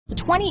The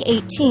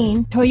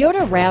 2018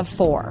 Toyota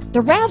RAV4. The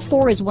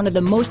RAV4 is one of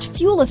the most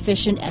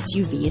fuel-efficient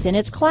SUVs in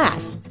its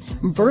class.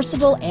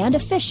 Versatile and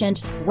efficient,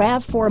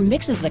 RAV4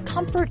 mixes the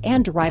comfort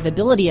and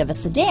drivability of a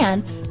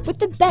sedan with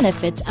the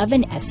benefits of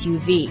an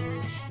SUV.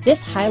 This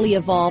highly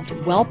evolved,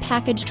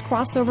 well-packaged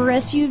crossover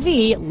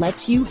SUV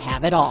lets you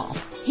have it all.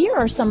 Here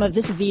are some of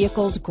this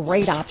vehicle's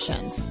great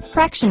options: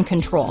 traction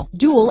control,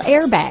 dual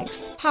airbags,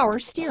 power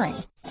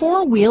steering,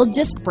 four-wheel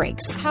disc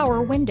brakes,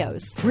 power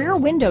windows, rear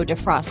window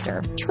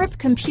defroster, trip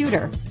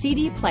computer,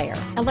 CD player,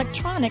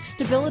 electronic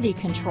stability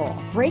control,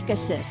 brake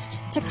assist,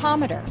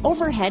 tachometer,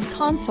 overhead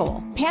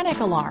console, panic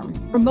alarm,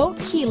 remote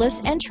keyless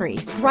entry,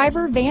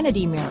 driver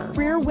vanity mirror,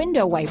 rear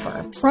window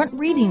wiper, front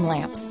reading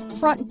lamps,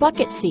 front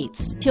bucket seats,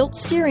 tilt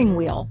steering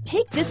wheel.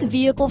 Take this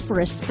vehicle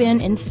for a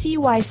spin and see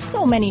why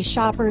so many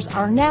shoppers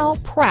are now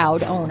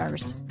proud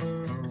owners.